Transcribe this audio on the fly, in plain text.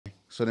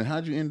So then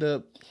how'd you end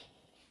up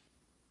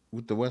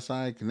with the West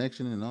Side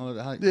Connection and all of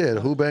that? Yeah,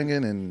 the who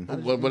banging and...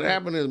 What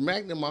happened is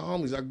Mack and my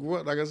homies, I grew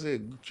up, like I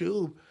said,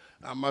 Cube,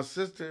 my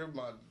sister,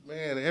 my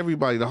man,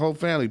 everybody, the whole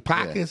family,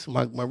 Pockets,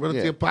 my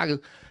relative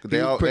Pockets. They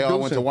all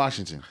went to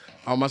Washington.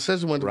 Oh, my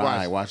sister went to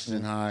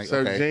Washington High. Sir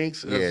okay.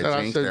 Jinx.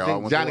 Yeah, Jinx.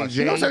 Johnny J.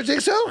 You know Sir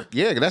Jinx too?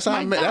 Yeah, that's how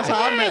I met. That's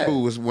how I met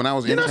Boo. Was when I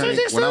was interning.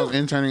 When I was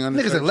interning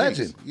under. Nigga's a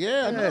legend.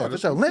 Yeah, I know.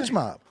 That's a lynch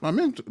mob. My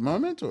mentor.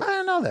 I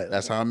didn't know that.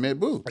 That's how I met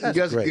Boo.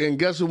 And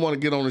guess who want to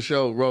get on the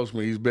show? Roast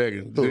me. He's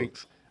begging.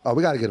 Jinx. Oh,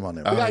 we got to get him on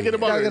there. We got to get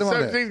him on there.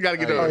 Sir Jinx got to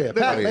get on there.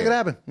 Pat, make it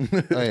happen.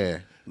 Oh yeah.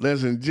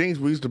 Listen, Jinx,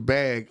 we used to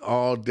bag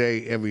all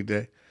day, every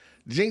day.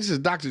 Jinx is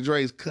Dr.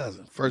 Dre's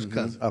cousin, first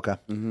cousin. Okay.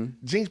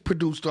 Jinx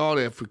produced all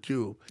that for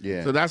Cube.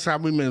 Yeah. So that's how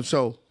we met.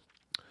 So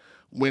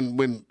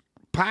when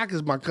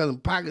Pockets, my cousin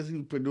Pockets, he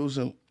was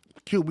producing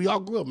Cube. We all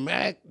grew up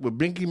Mack with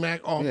Binky Mack,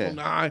 all from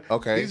the high.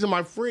 Okay. These are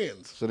my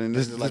friends. So then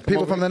this is like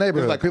people from the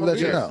neighborhood, like people that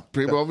you know.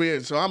 People over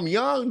here. So I'm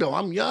young though.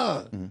 I'm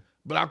young,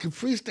 but I can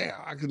freestyle.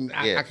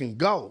 I can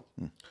go.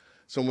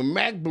 So when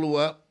Mack blew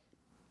up,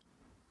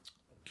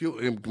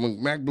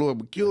 when Mack blew up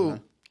with Cube.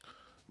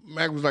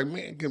 Mack was like,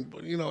 man,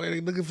 they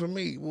looking for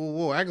me.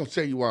 Whoa, I ain't gonna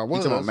tell you where I was.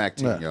 You talking about Mack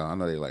team, y'all. I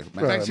know they like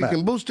Mack. Mack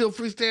can Boo still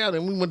freestyle,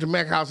 and we went to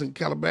Mack house in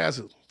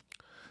Calabasas.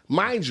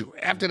 Mind you,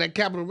 after that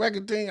Capitol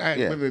Record thing, I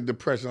had been in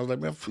depression. I was like,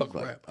 man, fuck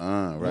rap.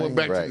 Right, went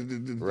back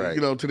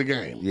to to the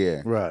game.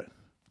 Yeah. Right.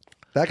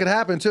 That could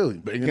happen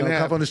too. It you can know,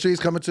 come on the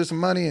streets, coming to some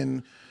money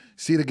and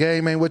see the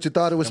game ain't what you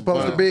thought it was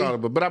supposed to be.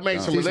 But I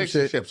made some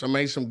relationships. I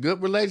made some good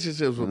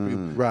relationships with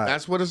people. Right.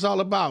 That's what it's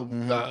all about.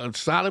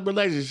 Solid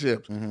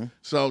relationships.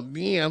 So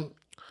then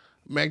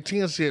Mack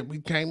 10 said, we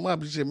came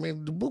up, he said,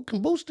 man,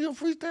 can Boo still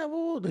freestyle?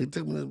 Whoa. They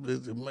took me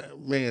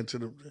man to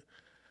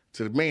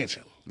the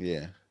mansion.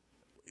 Yeah.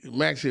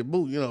 Mack said,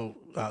 Boo,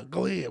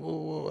 go ahead.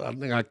 Whoa. I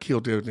think I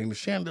killed everything. The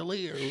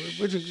chandelier.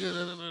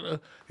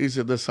 He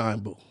said, let's sign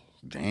Boo.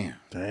 Damn.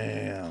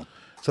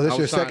 So this is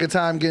your second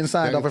time getting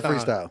signed off a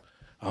freestyle?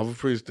 Off a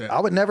freestyle. I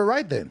would never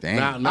write then.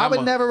 Damn. I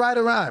would never write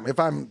a rhyme if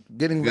I'm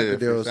getting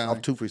record deals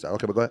off two freestyle.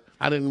 Okay, but go ahead.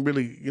 I didn't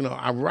really,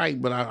 I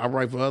write, but I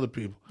write for other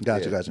people.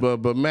 Gotcha.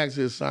 But Mack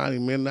said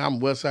signing, man. Now I'm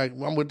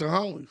Westside. I'm with the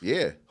homies.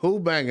 Yeah. Who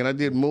banging? I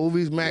did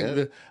movies,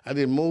 Mack. I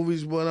did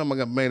movies with them. I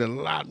got made a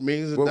lot,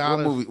 millions of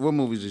dollars. What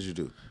movies did you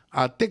do?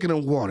 Thicker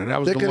Than Water.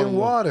 That was Thicker Than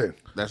Water.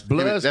 That's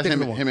Blood. That's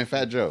him and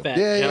Fat Joe.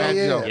 Yeah.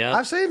 Yep.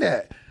 I've seen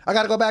that. I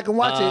got to go back and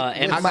watch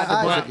it. With my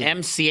eyes again.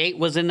 MC8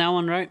 was in that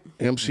one, right?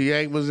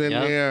 MC8 was in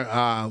there.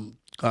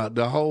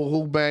 The whole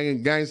Who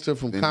Banging Gangster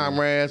from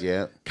Comrades.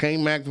 Yeah.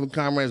 K-Mac from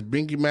Comrades.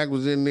 Binky Mack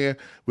was in there.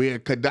 We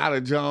had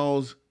Kadada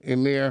Jones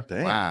in there.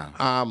 Damn.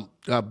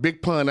 Wow.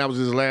 Big Pun, that was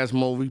his last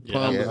movie.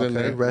 Pun was in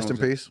there. Rest in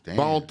peace. Damn.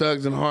 Bone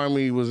Thugs and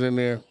Harmony was in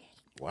there.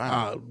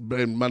 Wow.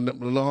 And my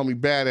little homie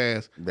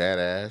Badass.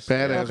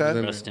 Badass. Was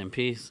in Rest in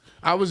peace.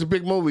 I was a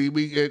big movie.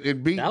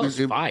 It beat. That was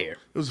fire.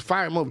 It was a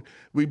fire movie.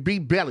 We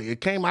beat Belly. It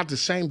came out the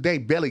same day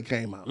Belly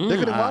came out.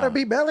 Thicker Than Water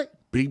beat Belly?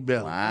 Beat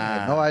Belly. I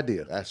had no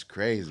idea. That's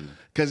crazy.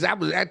 Because that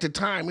was, at the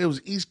time, it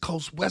was East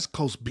Coast, West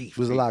Coast beef.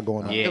 There was a lot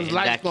going on. Yeah, It was and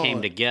lights that going came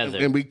on. together.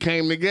 And we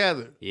came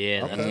together.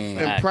 Yeah, that's a And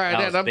fact. prior to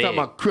that, was I'm big. talking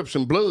about Crips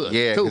and Bloods.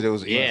 Yeah, too. because it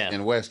was East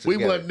and West We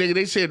together. went, nigga,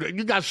 they said,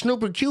 you got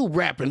Snoop and Cube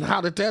rapping. How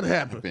did that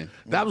happen?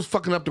 That was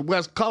fucking up the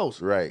West Coast.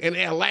 Right. In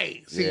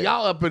L.A. See, Yeah.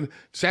 y'all up in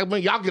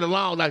Sacramento, y'all get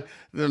along like,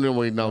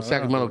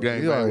 Sacramento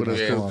gang bang with us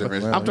yeah, too.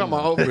 different. I'm talking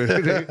about over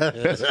there.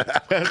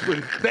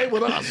 They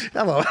with us.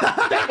 Come on.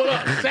 They with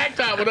us. Sack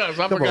time with us.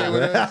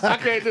 I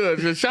can't do it.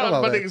 Just shout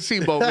out to my nigga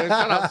Sebo, man.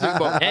 Shout out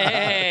Sebo.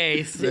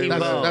 Hey,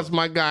 Sebo. That's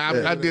my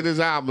guy. I did his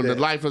album, the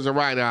Life is a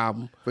Right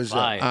album. For sure.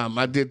 Fire.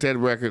 I did that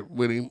record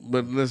with him.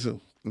 But listen,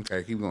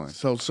 Okay, keep going.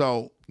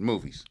 so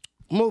Movies.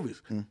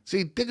 movies.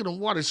 See, Thicker Than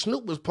Water,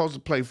 Snoop was supposed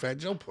to play Fat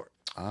Joe part.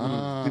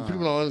 See,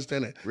 people don't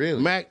understand that.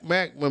 Really? Mack,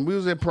 when we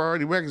was at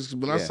Priority Records,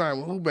 when I Yeah. signed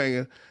with Who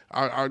Banging,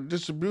 our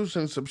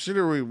distribution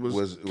subsidiary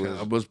was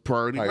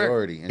Priority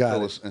Priority. And Got so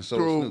it. was through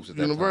Snoop's at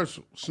that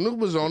Universal. Snoop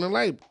was on the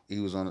label. time. He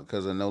was on it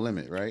because of No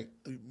Limit, right?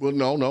 Well,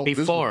 no.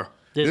 Before.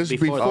 This This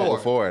before. before. Oh,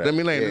 before that. Let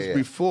me land Yeah, this yeah.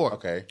 before.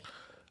 Okay.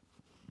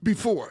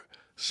 Before.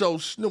 So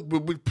Snoop,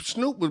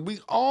 we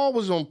all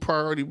was on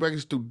Priority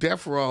Records through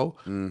Death Row,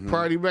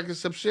 Priority Records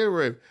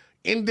subsidiary.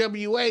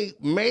 NWA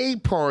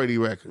made Priority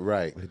Records.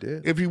 Right. They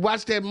did. If you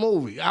watch that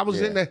movie, I was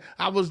Yeah. in there.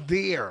 I was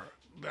there.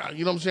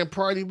 You know what I'm saying?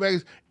 Priority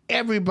Records.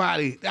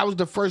 Everybody. That was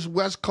the first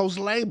West Coast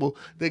label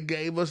that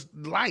gave us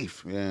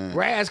life. Yeah.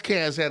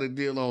 Razzcast had a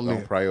deal on On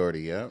there.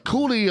 Priority, yeah.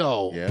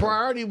 Coolio. Yeah.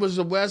 Priority was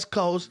the West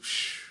Coast.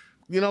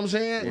 You know what I'm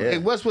saying? Yeah.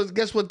 And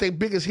guess what their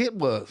biggest hit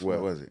was?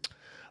 What was it?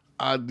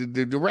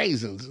 The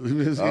Raisins.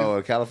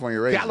 Oh, California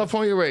Raisins.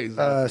 California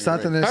Raisins.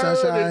 Something in Heard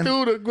Sunshine. it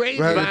through the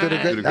grapevine. Heard it through the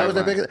grapevine. That was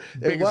the biggest. It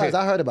Biggest was. hit.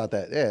 I heard about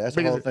that. Yeah, that's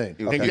the whole thing.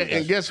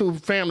 And guess who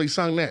family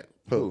sung that?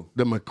 Who?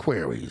 The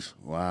McQuarries.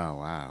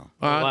 Wow.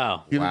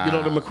 Wow. You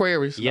know the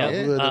McQuarries?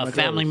 Yep. Yeah.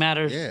 Family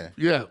Matters. Yeah.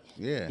 Yeah.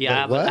 Yeah.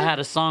 Yeah, What? I had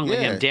a song with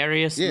Yeah. him,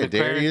 Darius. Yeah, McQuarrie.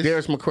 Darius.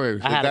 Darius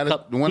McQuarries. I had That a is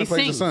couple. the one He that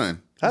plays the sings.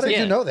 son. How did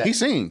Yeah. you know that? He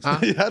sings. How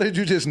did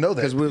you just know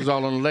Because that? we was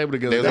all on the label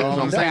together. They was all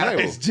on the same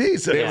label. It's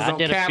Jesus. Yeah. Yeah, I on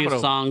did a few Capitol.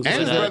 songs And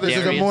with his brothers This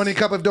is a Darius. Morning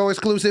Cup of Dough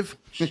exclusive.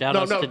 Shout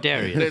outs to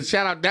Darius.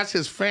 Shout out. That's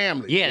his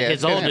family. Yeah, his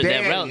his older,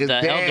 dad, his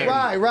the dad.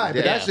 elder. Right. But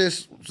Yeah. that's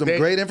just some They-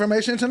 great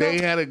information to know. They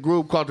had a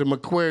group called the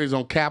McQuarries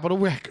on Capitol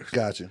Records.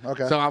 Gotcha.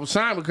 Okay. So I was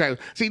signed with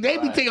Capitol. See, they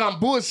be thinking I'm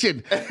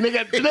bullshitting.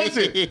 Nigga,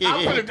 listen,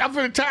 I'm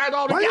finna tie it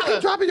all Why you keep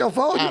together. dropping your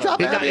phone? You drop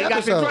He every got the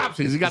episode.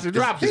 dropsies. He got the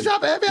dropsies. He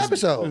drop every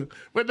episode.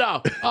 But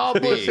no, all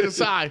bullshit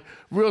aside,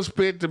 real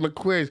spit to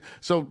McQuarries.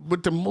 So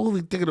with the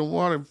movie Thicker Than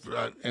Water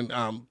and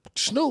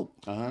Snoop,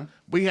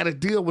 we had a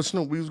deal with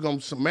Snoop.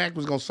 Mack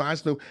was gonna sign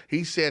Snoop.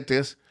 He said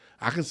this.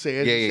 I can say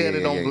it. He said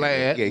it on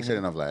Vlad. Yeah, he said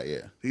it on Vlad.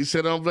 Yeah, He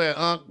said it on Vlad.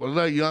 Unc, I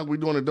love you, Unc. We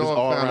doing a it's dog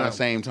all pound around the out.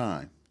 same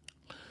time.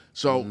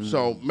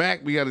 So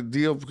Mac, we had a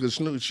deal because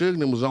Snoop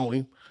Sugar was on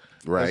him.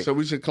 Right. And so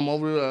we said, come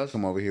over to us.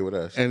 Come over here with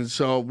us. And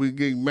so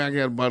Mac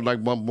had about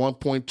like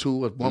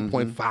 1.2 or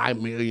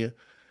 1.5 million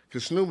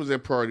because Snoop was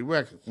at Priority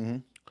Records.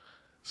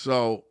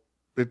 So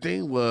the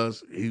thing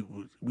was,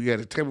 we had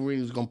a tambourine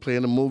he was going to play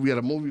in the movie. We had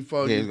a movie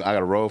for Yeah, you. I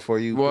got a role for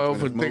you. Well, put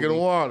for you in this Thicker Than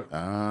movie. Water.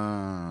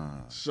 Ah.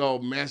 So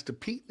Master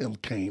P them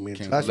came in.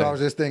 That's what I was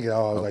just thinking.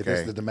 Oh, I was like, this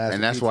Okay. is the master.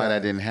 And that's P why time.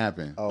 that didn't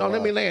happen. Oh, No, let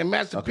wow. me land.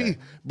 Master P,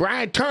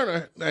 Brian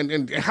Turner,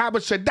 and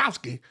Howard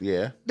Sadowski.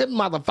 Yeah. Them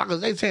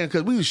motherfuckers, they saying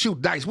because we would shoot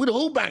dice. We the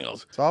Who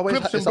Bangers. It's always,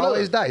 Crips and it's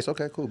always Bloods. dice.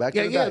 Okay, cool. Back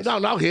Yeah, to the yeah,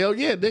 dice. no, hell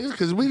yeah, niggas,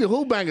 because we the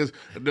Who Bangers.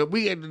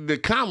 We had the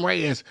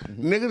comrades,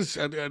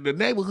 niggas, the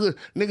neighborhood,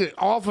 nigga,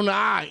 all from the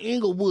eye,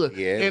 Inglewood.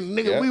 Yeah, And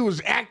nigga, yeah. we was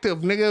active,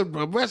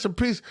 nigga. Rest in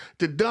peace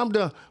to Dum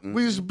Dum.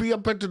 We used to be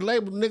up at the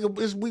label,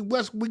 nigga.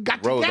 We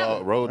got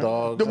together. Road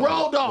Dogs. The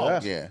Road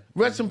Dogs. Yeah.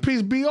 Rest in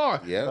peace, BR.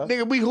 Yeah.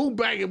 Nigga, we Who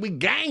Banging, we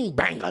gang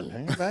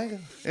banging. Banging.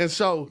 And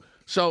so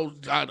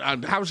Howard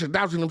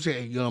Sadowski and them said,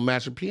 hey,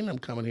 Master P and them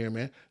coming here,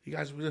 man. You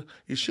guys,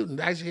 you're shooting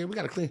dice here. We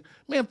got to clean.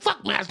 Man,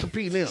 fuck Master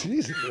P and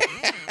them.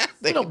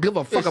 They don't give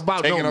a fuck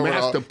about no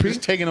Master P.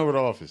 Just taking over the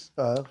office.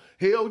 Hell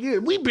yeah,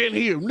 we been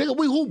here. Nigga,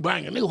 we Who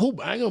Banging. Nigga, Who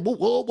Banging.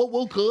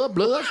 Whoa, cub,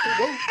 blood.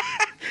 Whoa.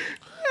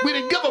 We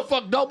didn't give a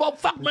fuck, Dobo.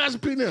 Fuck Master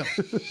P now.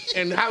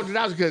 And Howard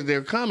Sadowski, because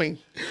they're coming.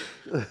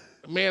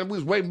 Man, we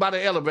was waiting by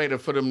the elevator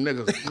for them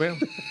niggas, man.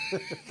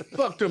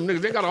 Fuck them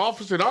niggas. They got an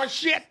office in our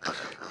shit.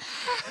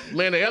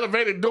 Man, the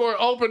elevator door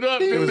opened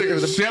up. It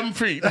was 7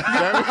 feet.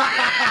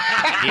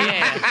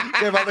 Yeah.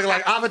 Everybody looking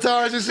like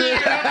avatars and shit.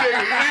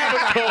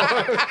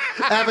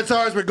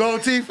 Avatars with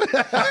gold teeth.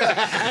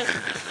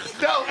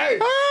 No, hey,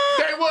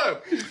 Dae One.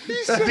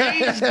 These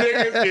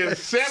niggas is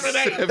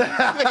 7'8".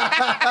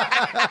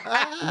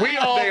 We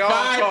all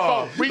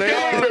 5'4".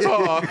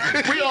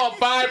 We all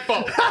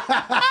 5'4".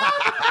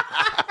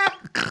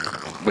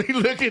 We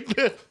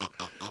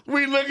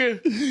looking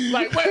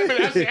like, wait a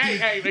minute. I said,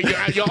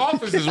 hey, your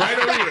office is right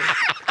over here.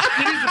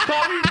 You need some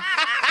coffee?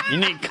 You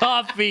need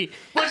coffee.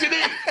 What you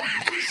need?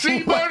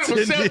 C. Murder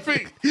was 7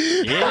 feet.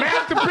 Yeah.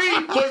 Master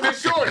P was the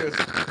shortest.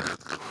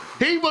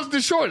 He was the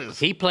shortest.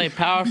 He played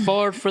power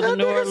forward for the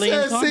New Orleans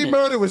said C. Hornets.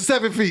 Murder was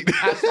 7 feet.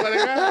 I swear to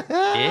God.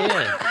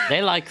 Yeah.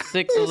 They like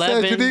Said you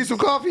 6'11". need some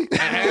coffee.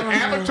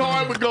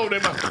 Avatar would go there.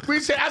 I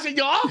said,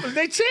 your office,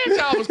 they said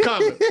y'all was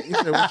coming.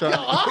 Your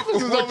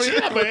office is over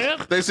here,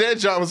 man. They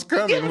said y'all was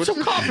coming. Give me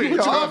some coffee.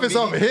 Your office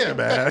over here,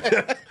 man.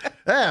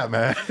 Yeah,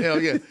 man.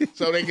 Hell yeah.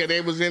 So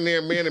they was in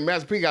there, man, and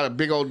Master P got a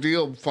big old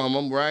deal from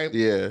him, right?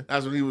 Yeah.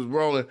 That's when he was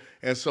rolling.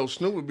 And so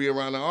Snoop would be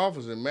around the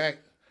office, and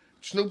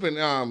Snoop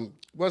and,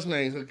 what's his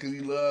name? Because he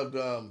loved,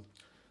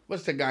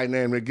 what's that guy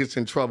name that gets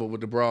in trouble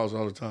with the bras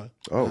all the time?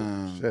 Oh,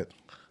 shit.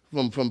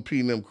 From P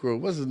and them crew.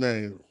 What's his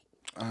name?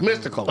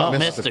 Mystical. Oh,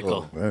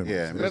 Mystical.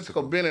 Yeah.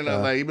 Mystical been in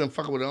L.A. He been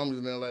fucking with the homies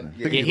in L.A.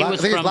 Yeah, he was I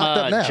think he's from locked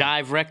up now.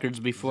 Jive Records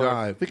before.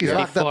 Jive. I think he's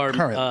locked up before,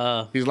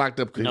 currently. He's locked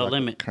up. No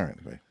Limit.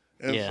 Currently.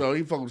 And Yeah. so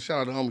he fucking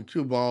shout out to homie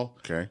Q-Bone.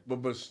 Okay.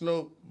 But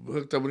Snoop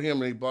hooked up with him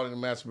and he bought him to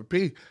Master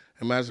P.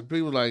 And Master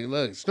P was like,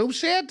 look, Snoop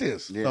said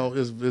this. Yeah. So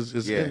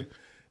it's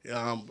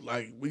Yeah.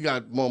 like, we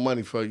got more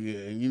money for you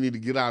and you need to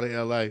get out of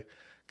L.A.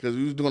 Because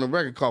we was doing a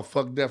record called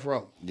Fuck Death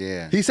Row.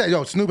 Yeah. He said,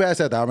 yo, Snoop had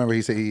said that. I remember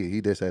he said he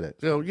did say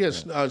that. So,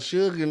 yes,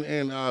 Suge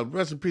and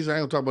rest in peace, I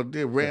ain't gonna talk about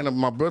that. Ran up,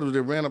 my brothers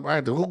that ran up, I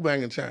had the hook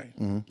banging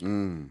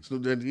chain. So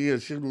that,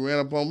 Suge ran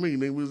up on me.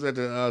 They was at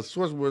the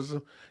Swiss Wars.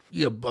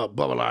 Yeah,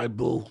 bubble-eyed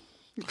boo.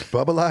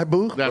 Bubble Eye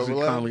Boo? That's the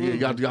comment.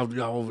 Yeah,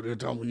 y'all over there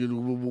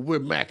talking, where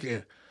Mack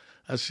at?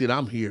 I said,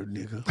 I'm here,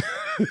 nigga.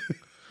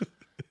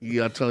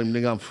 Yeah, I tell him,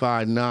 nigga, I'm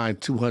 5'9",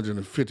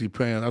 250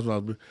 pounds. That's what I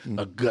was,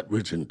 a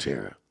gut-wrenching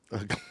terror.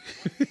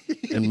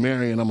 And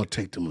Marion, I'm going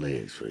to take them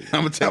legs for you.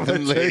 I'm going to take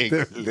them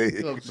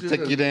legs.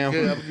 Take you down.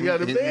 Yeah,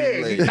 the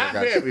legs. He's top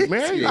heavy,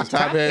 man. Yeah,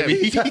 top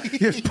heavy.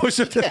 Just push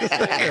him to the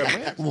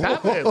Yeah, man.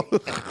 Top heavy.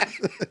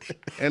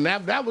 And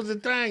that was the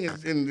thing.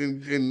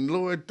 And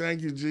Lord,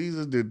 thank you,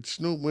 Jesus, that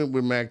Snoop went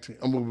with Mac.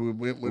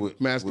 Went with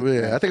Master.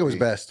 Yeah, I think it was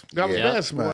best. That was Yeah. best, boy.